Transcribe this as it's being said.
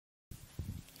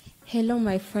Hello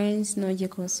my friends, nongeye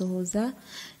kubasuhuza.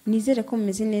 Nizere ko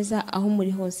mumeze neza aho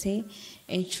muri hose,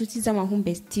 inshuti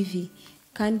z'Amahumbezi TV.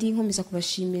 Kandi nkomeza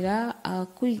kubashimira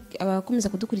abakomeza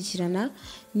kudukurikirana.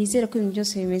 Nizere ko ibintu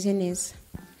byose bimeze neza.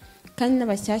 Kandi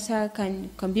n'abashyashya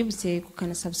kambibutse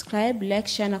gukana subscribe, like,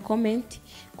 share na comment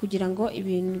kugira ngo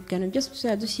ibintu byose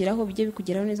tuzadushyiraho bijye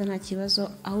bikugeraho neza nta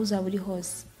kibazo aho uzaba uri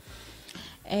hose.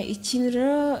 Ikintu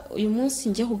rero uyu munsi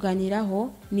ngiye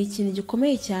kuganiraho ni ikintu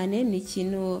gikomeye cyane, ni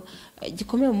ikintu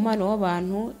gikomeye mu mubano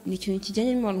w'abantu, ni ikintu kijyanye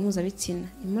n'imibonano mpuzabitsina.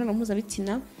 Imibonano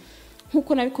mpuzabitsina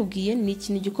nkuko nabikubwiye ni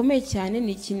ikintu gikomeye cyane,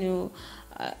 ni ikintu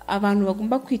abantu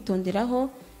bagomba kwitonderaho,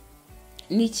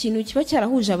 ni ikintu kiba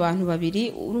cyarahuje abantu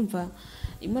babiri. Urumva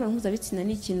imibonano mpuzabitsina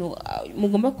ni ikintu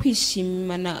mugomba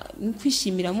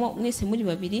kwishimiramo mwese muri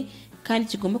babiri kandi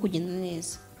kigomba kugenda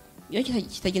neza. Iyo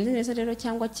kitagenda neza rero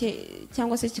cyangwa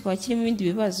se kikaba kirimo ibindi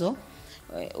bibazo,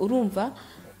 urumva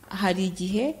hari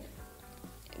igihe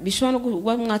bishobora no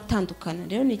kuba mwatandukana.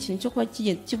 Rero ni ikintu cyo kuba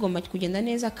kigomba kugenda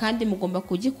neza kandi mugomba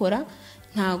kugikora,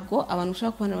 ntago abantu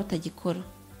ushaka kubana batagikora.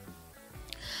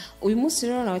 Uyu munsi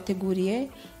rero nabateguriye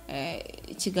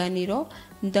ikiganiro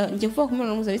ngiye kuvuga ku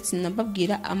mibonano mpuzabitsina,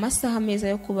 mbabwira amasaha meza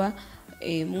yo kuba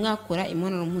mwakora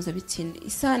imibonano mpuzabitsina.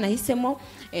 Isaha nahisemo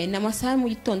ni amasaha mu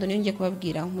gitondo, niyo ngiye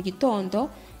kubabwira. Mu gitondo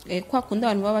kwa kundi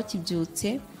abantu baba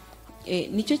bakibyutse,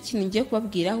 nicyo kintu ngiye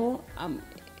kubabwiraho,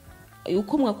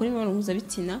 uko mwakora imibonano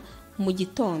mpuzabitsina mu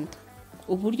gitondo.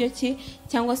 Uburyo ki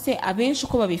cyangwa se abenshi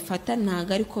uko babifata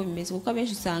ntago ari ko bimeze, kuko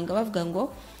abenshi usanga bavuga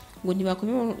ngo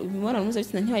ntibakora imibonano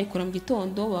mpuzabitsina ntibayikora mu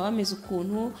gitondo, baba bameze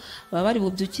ukuntu, baba bari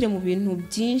bubyukire mu bintu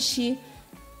byinshi.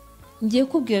 Ngiye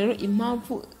kubwira rero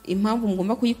impamvu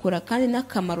mugomba kuyikora kandi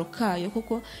n'akamaro kayo,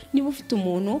 kuko niba ufite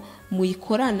umuntu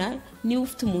muyikorana, niba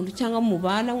ufite umuntu cyangwa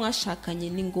mubana mwashakanye,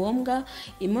 ni ngombwa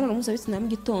imibonano mpuzabitsina mu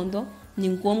gitondo, ni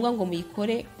ngombwa ngo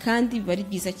muyikore kandi bari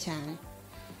byiza cyane.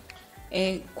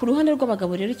 Ku ruhande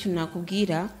rw'abagabo rero ikintu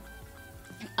nakubwira,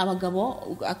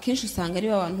 abagabo akenshi usanga ari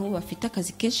abantu bafite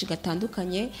akazi kenshi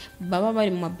gatandukanye, baba bari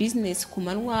mu business ku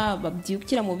manwa,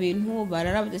 babyukira mu bintu,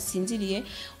 barara badasinziriye.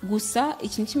 Gusa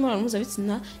ikintu cy'imibonano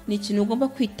mpuzabitsina ni ikintu ugomba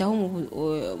kwitaho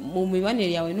mu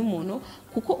mibanire yawe n'umuntu,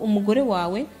 kuko umugore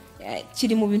wawe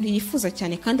kiri mu bintu yifuza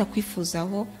cyane kandi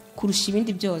akwifuzaho kurusha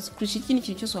ibindi byose, kurusha ikindi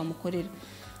kintu cyose wamukorera.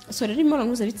 So rero imibonano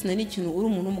mpuzabitsina ni ikintu uri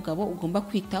umuntu w'umugabo ugomba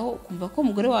kwitaho, ukumva ko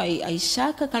umugore wawe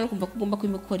ayishaka kandi ukumva ko ugomba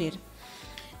kubimukorera.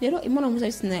 Rero imibonano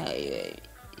mpuzabitsina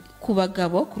ku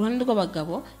bagabo, ku ruhande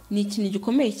rw'abagabo, ni ikintu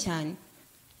gikomeye cyane,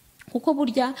 kuko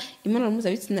burya imibonano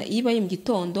mpuzabitsina iyo ibaye mu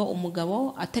gitondo,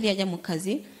 umugabo atari yajya mu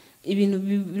kazi, ibintu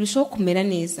birushaho kumera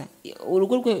neza,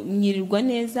 urugo rwe mwirirwa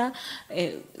neza,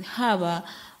 haba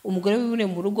umugore wibure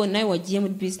mu rugo nawe wagiye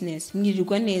muri business,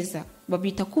 mwirirwa neza.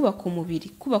 Babita kubaka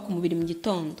umubiri mu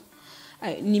gitondo.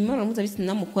 Ni imibonano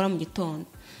mpuzabitsina mukora mu gitondo.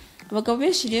 Abagabo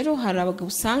benshi rero, hari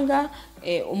abagabo usanga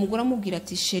umugore amubwira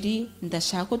ati sheri,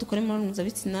 ndashaka ko dukora imibonano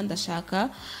mpuzabitsina, ndashaka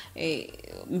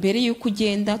mbere y'uko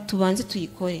ugenda tubanze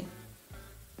tuyikore.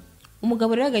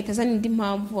 Umugabo rero agahita azana indi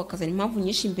mpamvu, akazana impamvu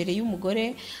nyinshi imbere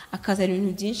y'umugore, akazana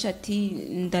ibintu byinshi, ati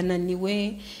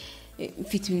ndananiwe,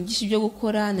 mfite ibintu byinshi byo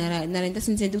gukora, narenda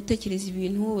sinzi ndi gutekereza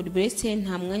ibintu, buretse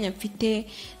nta mwanya mfite,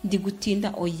 ndi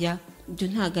gutinda. Oya, ibyo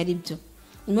ntago ari byo.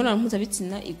 Imibonano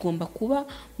mpuzabitsina igomba kuba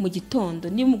mu gitondo,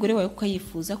 niba umugore wawe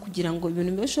ukayifuza, kugira ngo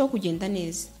ibintu birusheho kugenda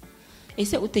neza.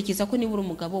 Ese utekereza ko niba uri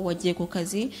umugabo wagiye ku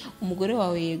kazi, umugore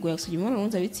wawe yegoye gusubira imibonano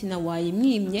mpuzabitsina,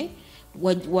 wayimwimye,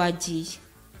 wagiye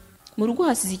mu rugo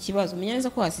hasize ikibazo, menya neza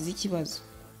ko hasize ikibazo.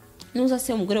 Nuza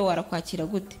se umugore wawe arakwakira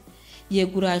gute?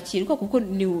 Yego urakirwa, kuko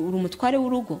ni uri umutware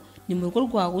w'urugo, ni mu rugo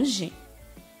rwawe uje,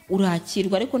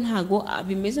 urakirwa. Ariko ntago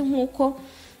bimeze nk'uko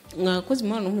mwakoze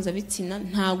imibonano mpuzabitsina,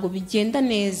 ntago bigenda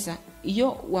neza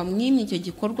iyo wamwimye icyo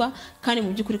gikorwa kandi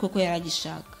mu by'ukuri koko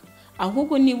yaragishaka.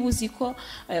 Ahubwo niba uzi ko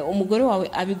umugore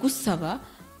wawe abigusaba,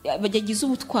 bagize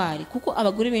ubutwari, kuko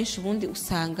abagore benshi ubundi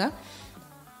usanga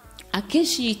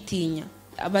akenshi yitinya,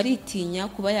 abaritinya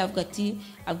kuba yavuga ati,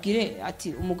 abwire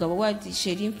ati umugabo we ati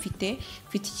sheri, mfite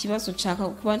ikibazo, nshaka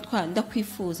kuba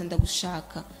ndakwifuza,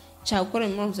 ndagushaka, nshaka gukora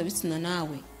imibonano mpuzabitsina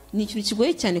nawe. Ni ikintu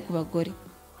kigoye cyane ku bagore,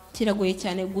 kiragoye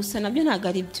cyane. Gusa nabyo ntago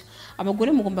ari byo.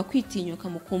 Abagore mugomba kwitinyuka,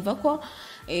 mukumva ko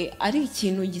ari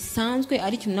ikintu gisanzwe,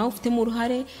 ari ikintu nawe ufitemo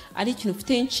uruhare, ari ikintu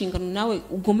ufite inshingano nawe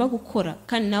ugomba gukora,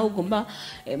 kandi nawe ugomba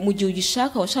mu gihe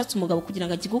ugishaka, washatse umugabo kugira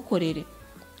ngo akigukorere.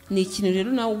 Ni ikintu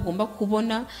rero nawe ugomba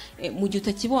kubona, mu gihe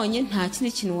utakibonye nta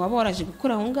kindi kintu waba waraje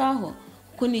gukora aho ngaho,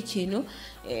 kuko ni ikintu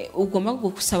ugomba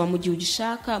gusaba mu gihe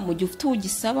ugishaka. Mu gihe ufite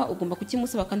ugisaba, ugomba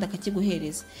kukimusaba kandi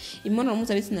akakiguhereza. Imibonano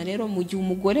mpuzabitsina rero, mu gihe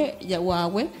umugore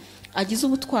wawe agize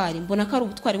ubutwari, mbona ko ari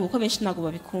ubutwari, kuko benshi ntago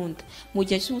babikunda. Mu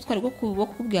gihe cy'ubutwari bwo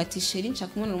kukubwira ati sheri,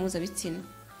 nshaka imibonano mpuzabitsina,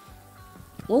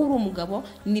 wowe uri umugabo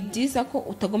ni byiza ko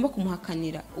utagomba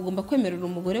kumuhakanira, ugomba kwemerera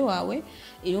umugore wawe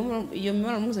iyo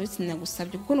mibonano mpuzabitsina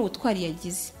yagusabye kuko n'ubutwari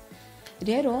yagize.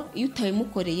 Rero iyo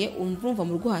utabimukoreye urumva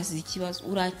mu rugo hasize ikibazo,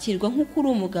 urakirwa nk'uko uri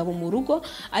umugabo mu rugo,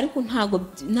 ariko ntago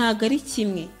ari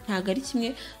kimwe,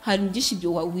 hari byinshi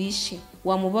byo wishe,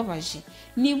 wamubabaje.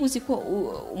 Niba uzi ko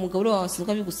umugabo wawe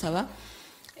asanzwe abigusaba,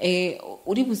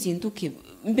 uri buzinduke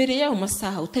mbere y'ayo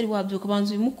masaha utari wabyuka,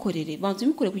 banza ubimukorere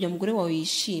kugira ngo umugore wawe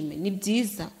yishime. Ni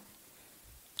byiza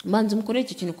banza umukorere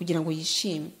icyo kintu kugira ngo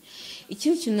yishime.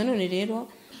 Ikindi kintu nanone rero,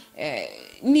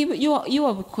 iyo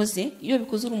wabikoze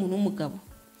uri umuntu w'umugabo,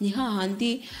 ni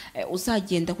hahandi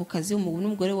uzagenda ku kazi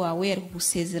n'umugore wawe ari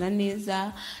kugusezera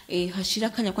neza, hashira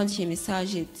akanya kwandikiye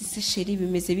message ati sheri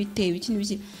bimeze bite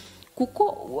ibiki,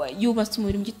 kuko yubatse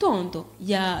umubiri mu gitondo,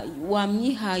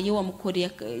 wamwihaye,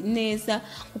 wamukoreye neza,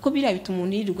 kuko biriya bituma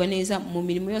umuntu yirirwa neza mu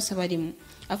mirimo yose barimo,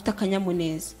 afite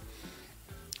akanyamuneza.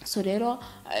 So rero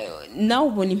nawe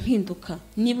ubona impinduka.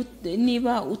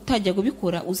 Niba utajya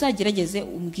kubikora, uzagerageze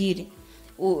umbwire.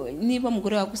 Niba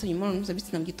umugore wagusabye imibonano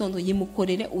mpuzabitsina mu gitondo,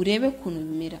 yimukorere, urebe ukuntu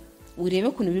bimera, urebe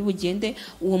ukuntu biri bugende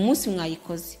uwo munsi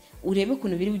mwayikoze, urebe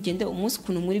ukuntu biri bugende umunsi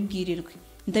ukuntu muri bwirirwe.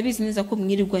 Ndabizi neza ko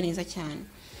mwirirwa neza cyane.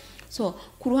 So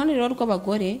ku ruhande rero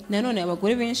rw'abagore, nanone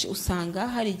abagore benshi usanga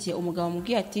hari igihe umugabo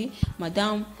amubwiye ati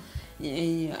madame,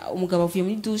 umugabo avuye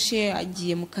muri douche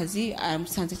agiye mu kazi,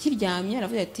 aramusanze kiryamye,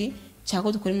 aravuga ati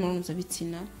cyako dukora imibonano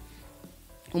mpuzabitsina.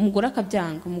 Umugore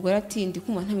akabyanga, umugore ati ndi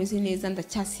kumva ntameze neza,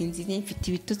 ndacyasinziriye, mfite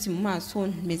ibitotsi mu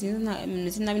maso, meze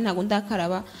nabi, ntago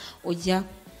ndakaraba. Ujya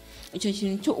icyo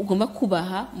kintu cyo ugomba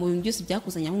kubaha mu bintu byose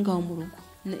byakuzanya aho ngaho mu rugo.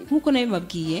 Nkuko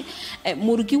nabibabwiye,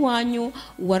 mu rugo iwanyu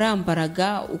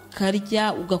warambaraga,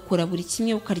 ukarya, ugakora buri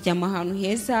kimwe, ukaryama ahantu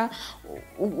heza,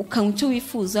 ukanywa icyo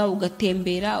wifuza,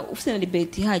 ugatembera, ufite na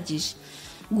liberty ihagije.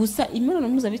 Gusa imibonano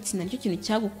mpuzabitsina nicyo kintu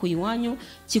cyagukuye iwanyu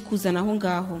kikuzana aho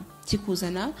ngaho,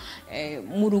 kikuzana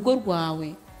mu rugo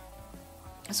rwawe.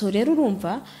 So rero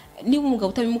urumva, niba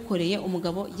umugabo utabimukoreye,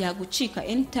 umugabo yagucika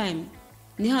anytime.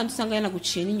 Ni handi usanga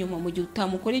yanaguciye n'inyuma mu gihe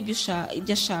utamukoreye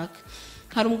ibyo ashaka.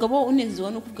 Hari umugabo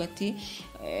unezerewe no kuvuga ati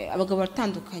abagabo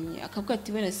baratandukanye, akavuga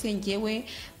ati wenda se ngewe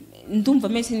ndumva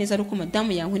meze neza ariko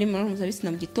madamu yankora imibonano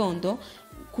mpuzabitsina mu gitondo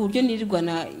ku buryo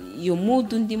nirirwana iyo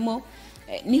mood ndimo.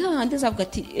 Ni hahandi azavuga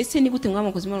ati ese ni gute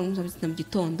mwamakoze imibonano mpuzabitsina mu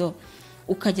gitondo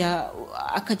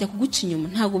akajya kuguca inyuma?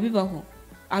 Ntago bibaho.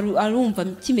 Arumva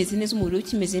kimeze neza, umubiri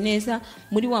kimeze neza,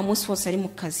 muri wa munsi wose ari mu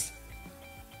kazi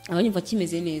abanyumva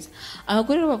kimeze neza.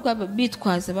 Abagore rero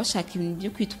bitwaza, bashaka ibintu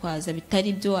byo kwitwaza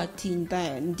bitari byo, ati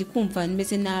ndi kumva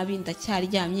nimeze nabi,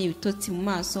 ndacyaryamye, ibitotsi mu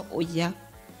maso. Oya,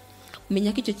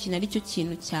 umenya ko icyo kintu ari cyo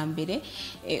kintu cya mbere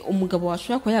umugabo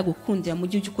washobora kuba yagukundira mu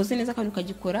gihe ukoze neza kandi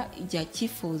ukagikora igihe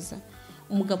acyifuza.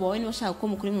 Umugabo wawe niba ashaka ko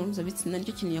mukora imibonano mpuzabitsina,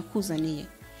 nicyo kintu yakuzaniye,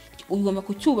 ugomba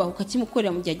kucyubaha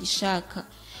ukakimukorera mu gihe agishaka.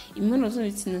 Imibonano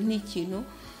mpuzabitsina ni ikintu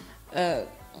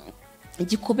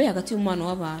gikomeye hagati y'umwana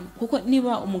w'abantu, kuko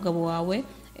niba umugabo wawe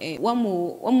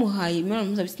wamuhaye imibonano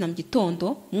mpuzabitsina mu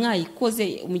gitondo,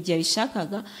 mwayikoze mu gihe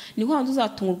abishakaga, niho hantu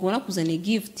uzatungurwa ubona kuzana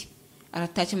gift,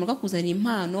 aratakemurwa kuzana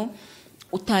impano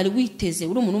utari witeze.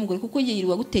 Uri umuntu w'umugore, kuko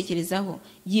yirirwa gutekerezaho,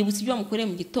 yibutse ibyo wamukoreye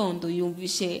mu gitondo,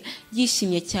 yumvishe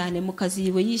yishimye cyane mu kazi,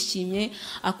 yiwe yishimye,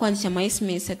 akwandikira ama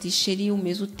SMS ati sheri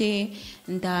umeze ute,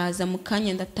 ndaza mu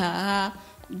kanya ndataha,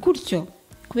 gutyo,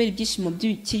 kubera ibyishimo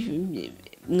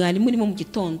mwari murimo mu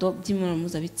gitondo by'imibonano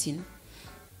mpuzabitsina.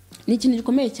 Ni ikintu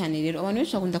gikomeye cyane rero. Abantu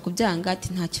benshi bakunda kubyanga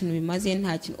ati nta kintu bimaze,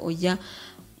 nta kintu. Oya,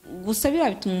 gusa biriya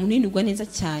bituma umuntu yirirwa neza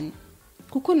cyane,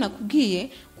 kuko nakubwiye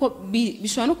ko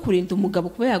bishobora no kurinda umugabo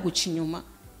kuba yaguca inyuma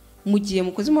mu gihe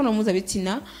mukoze imibonano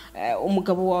mpuzabitsina.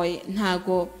 Umugabo wawe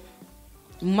ntago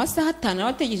mu masaha 5 aba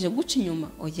ategereje guca inyuma.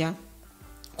 Oya,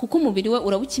 kuko umubiri we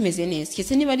uraba ukimeze neza.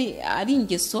 Kese niba ari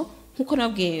ingeso, nkuko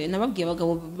nababwiye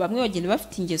abagabo bamwe bagenda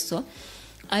bafite ingeso,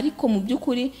 ariko mu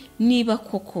by'ukuri niba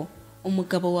koko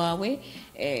umugabo wawe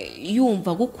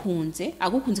yumva agukunze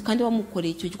kandi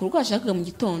wamukoreye icyo gikorwa ashakaga mu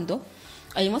gitondo,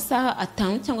 ayo masaha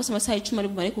 5 cyangwa se amasaha 10 ari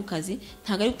bumare ku kazi,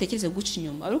 ntago ari gutekereze guca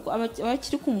inyuma, ariko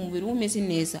abakiri ku mubiri umeze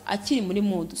neza, akiri muri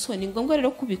mood. So ni ngombwa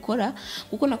rero kubikora,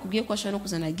 kuko nakubwiye ko ashobora no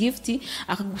kuzana gift,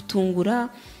 akagutungura,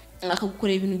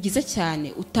 akagukorera ibintu byiza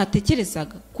cyane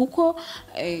utatekerezaga, kuko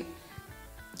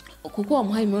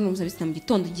wamuhaye imibonano mpuzabitsina mu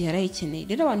gitondo igihe arayikeneye.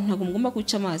 Rero abantu ntabwo mugomba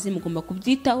guca amazi, mugomba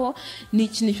kubyitaho. Ni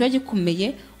ikintu kiba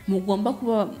gikomeye, mugomba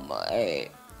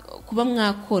kuba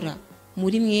mwakora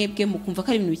muri mwebwe, mukumva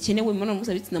ko ari ibintu bikenewe imibonano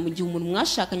mpuzabitsina mu gihe umuntu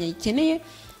mwashakanye ayikeneye,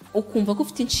 ukumva ko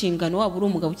ufite inshingano, waba uri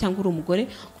umugabo cyangwa uri umugore,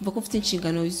 ukumva ko ufite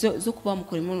inshingano zo kuba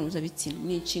mukora imibonano mpuzabitsina.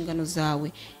 Ni inshingano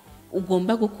zawe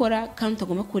ugomba gukora kandi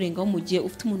utagomba kurengaho mu gihe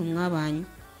ufite umuntu mwabanye.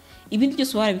 ibindi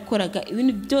byose warabikoraga,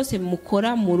 ibindi byose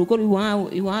mukora mu rugo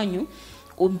iwanyu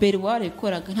mbere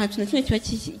warabikoraga, nta kintu na kimwe kiba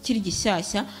kiri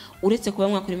gishyashya uretse kuba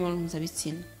mwakora imibonano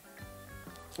mpuzabitsina.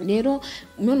 Rero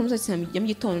imibonano mpuzabitsina mu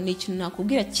gitondo ni ikintu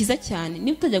nakubwira cyiza cyane.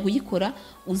 Niba utajya kugikora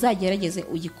uzagerageze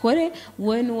ugikore,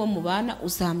 wowe n'uwo mubana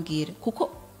uzambwira, kuko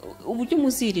uburyo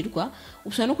muzirirwa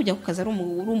ushobora no kujya ku kazi ari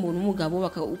umuntu w'umugabo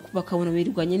bakabona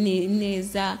birirwanye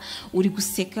neza, uri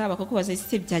guseka, bakakubaza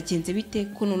ese byagenze bite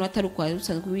ko none atari ukwaje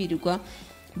usanzwe wirirwa,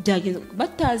 byagenze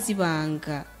batazi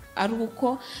ibanga ari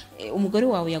uko umugore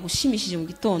wawe yagushimishije mu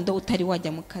gitondo utari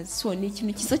wajya mu kazi. So ni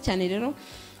ikintu cyiza cyane rero,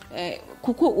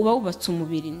 kuko uba wubatse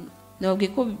umubiri.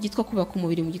 Nababwiye ko byitwa kubaka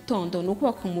umubiri mu gitondo, ni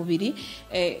ukubaka umubiri,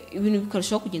 ibintu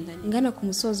bikarushaho kugenda ngana ku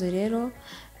musozo. Rero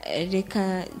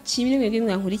reka kimwe mwebwe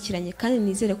mwankurikiranye, kandi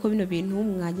nizere ko bino bintu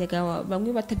mwajyaga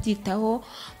bamwe batabyitaho,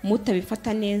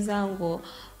 mutabifata neza, ngo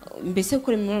mbese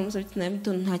gukora imibonano mpuzabitsina mu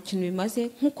gitondo nta kintu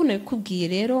bimaze. Nk'uko nabikubwiye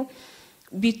rero,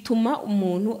 bituma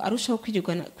umuntu arushaho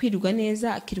kwirirwa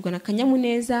neza, akirirwana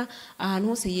akanyamuneza ahantu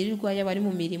hose yirirwa, yaba ari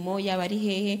mu mirimo, yaba ari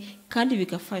hehe, kandi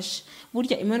bigafasha.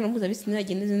 Burya imibonano mpuzabitsina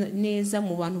iragenda neza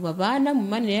mu bantu babana, mu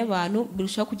mibanire y'abantu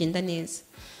birushaho kugenda neza.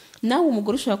 Nawe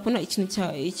umugore ushobora kubona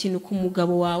ikintu ku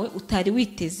mugabo wawe utari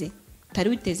witeze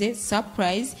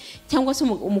surprise, cyangwa se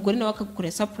umugore nawe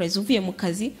akagukorera surprise uvuye mu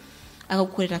kazi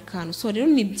akagukorera akantu. So rero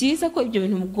ni byiza ko ibyo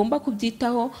bintu mugomba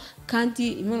kubyitaho,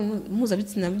 kandi imibonano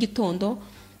mpuzabitsina mu gitondo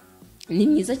ni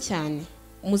myiza cyane.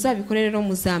 Muzabikore rero,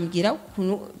 muzambwira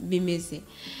ukuntu bimeze.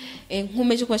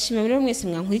 Nkomeje kubashimira rero mwese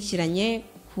mwankurikiranye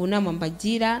ku nama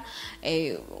mbagira,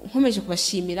 nkomeje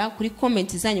kubashimira kuri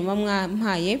comment zanyu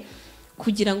mwampaye,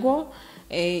 kugira ngo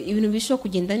ibintu bisho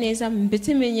kugenda neza,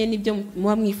 mbetse menye nibyo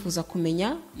muba mwifuza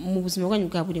kumenya mu buzima bwanyu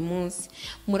bwa buri munsi.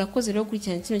 Murakoze rero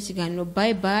gukurikirana kino kiganiro.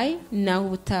 Bye bye, naho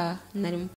ubutaha.